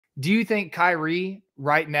Do you think Kyrie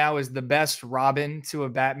right now is the best Robin to a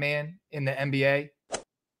Batman in the NBA?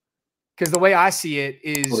 Because the way I see it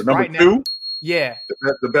is right now, yeah,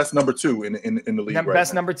 the best number 2 in the league.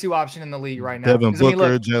 Best number 2 option in the league right now. Devin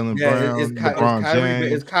Booker, Jaylen Brown, LeBron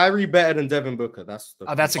James. Is Kyrie better than Devin Booker? That's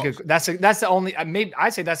the only. Maybe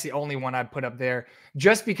I'd say that's the only one I'd put up there,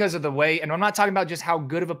 just because of the way. And I'm not talking about just how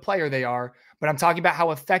good of a player they are, but I'm talking about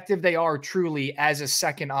how effective they are truly as a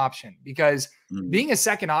second option. Because being a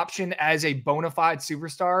second option as a bona fide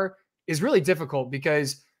superstar is really difficult,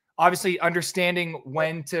 because obviously understanding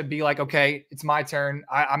when to be like, okay, it's my turn.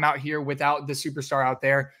 I'm out here without the superstar out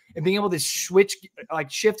there, and being able to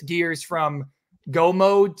shift gears from go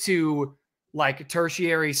mode to like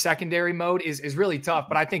tertiary, secondary mode is really tough.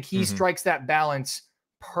 But I think he strikes that balance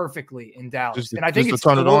perfectly in Dallas. And I think it's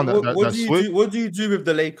turn it on. What do you do with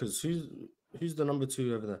the Lakers? Who's the number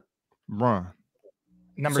 2 over there? Bron.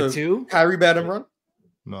 Number 2? Kyrie better than Bron?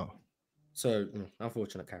 No. So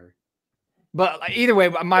unfortunate, Kyrie. But either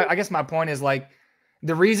way, I guess my point is like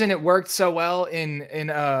the reason it worked so well in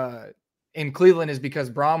Cleveland is because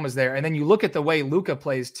Bron was there. And then you look at the way Luka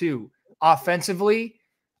plays too. Offensively,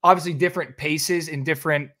 obviously different paces and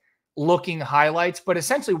different looking highlights, but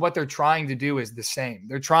essentially what they're trying to do is the same.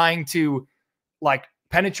 They're trying to like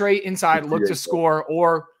penetrate inside, look to score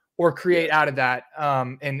or create out of that.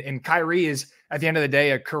 And Kyrie is at the end of the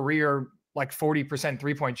day a career like 40%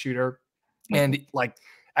 3-point shooter, and like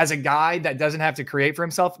as a guy that doesn't have to create for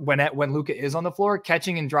himself, when Luka is on the floor,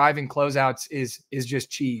 catching and driving closeouts is just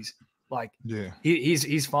cheese. Like, yeah,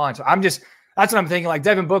 he's fun. So that's what I'm thinking. Like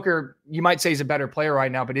Devin Booker, you might say he's a better player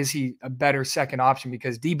right now, but is he a better second option?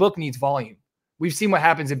 Because D-Book needs volume. We've seen what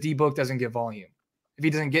happens if D-Book doesn't get volume, if he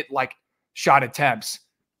doesn't get like shot attempts.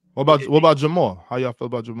 What about Jamal? How y'all feel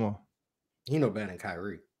about Jamal? He no better than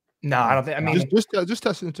Kyrie. No, I don't think. I mean, just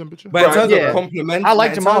testing the temperature. But in terms of compliments, I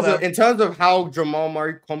like Jamal. In terms of how Jamal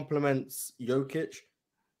Murray compliments Jokic,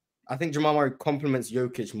 I think Jamal Murray compliments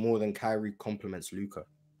Jokic more than Kyrie compliments Luka.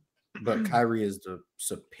 But Kyrie is the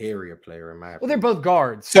superior player in my opinion. Well, they're both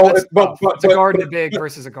guards. So it's a guard and a big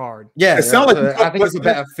versus a guard. Yeah, it sounds like I think it's a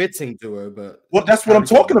better fitting duo. But that's what I'm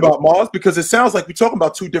talking about, Mars. Because it sounds like we're talking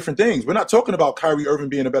about 2 different things. We're not talking about Kyrie Irving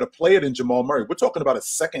being a better player than Jamal Murray. We're talking about a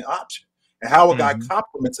second option and how a guy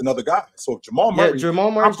compliments another guy. So if Jamal Murray,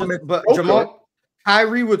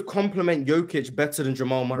 Kyrie would compliment Jokic better than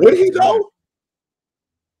Jamal Murray. Would he though?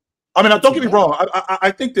 I mean, don't get me wrong.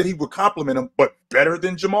 I think that he would compliment him, but better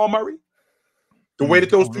than Jamal Murray. The way that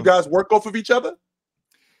those 2 guys work off of each other.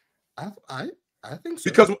 I think so.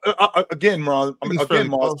 Because again, Mars, I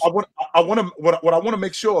want to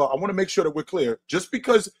make sure that we're clear. Just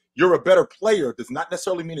because you're a better player does not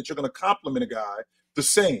necessarily mean that you're going to compliment a guy the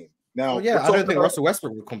same. Now, I don't think Russell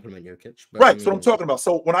Westbrook would compliment Jokic. Right, that's what I'm talking about.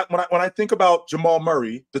 So when I think about Jamal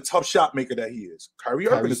Murray, the tough shot maker that he is,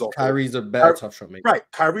 Kyrie's a better tough shot maker. Right,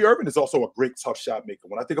 Kyrie Irving is also a great tough shot maker.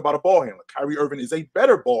 When I think about a ball handler, Kyrie Irving is a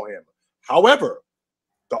better ball handler. However,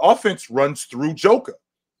 the offense runs through Joker.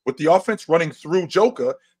 With the offense running through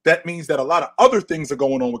Joker, that means that a lot of other things are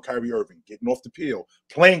going on with Kyrie Irving, getting off the peel,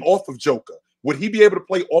 playing off of Joker. Would he be able to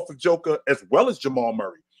play off of Joker as well as Jamal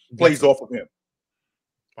Murray plays off of him?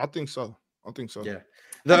 I think so. Yeah.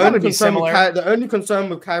 The only concern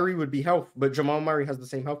with Kyrie would be health, but Jamal Murray has the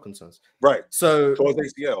same health concerns. Right. So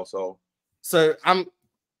ACL.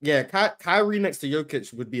 Kyrie next to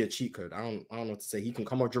Jokic would be a cheat code. I don't know what to say. He can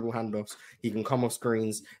come off dribble handoffs. He can come off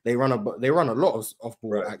screens. They run a lot of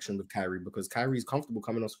off-ball action with Kyrie because Kyrie's comfortable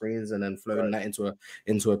coming off screens and then floating that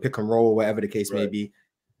into a pick and roll, whatever the case may be.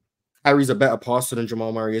 Kyrie's a better passer than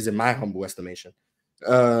Jamal Murray is, in my humble estimation.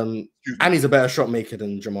 And he's a better shot maker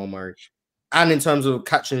than Jamal Murray. And in terms of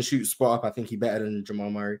catch and shoot spot up, I think he's better than Jamal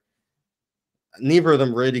Murray. Neither of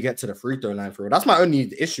them really get to the free throw line for real. That's my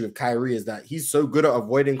only issue with Kyrie is that he's so good at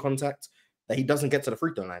avoiding contact that he doesn't get to the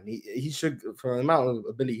free throw line. He should, for the amount of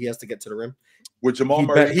ability he has to get to the rim. With Jamal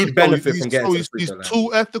Murray, he'd benefit from getting to the free throw line. He's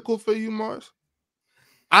too ethical for you, Mars?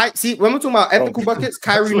 I see when we're talking about ethical buckets,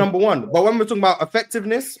 Kyrie number 1. But when we're talking about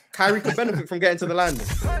effectiveness, Kyrie could benefit from getting to the line.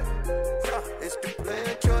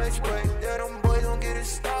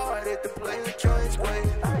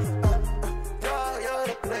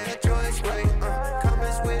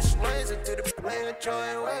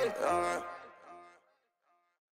 Join way.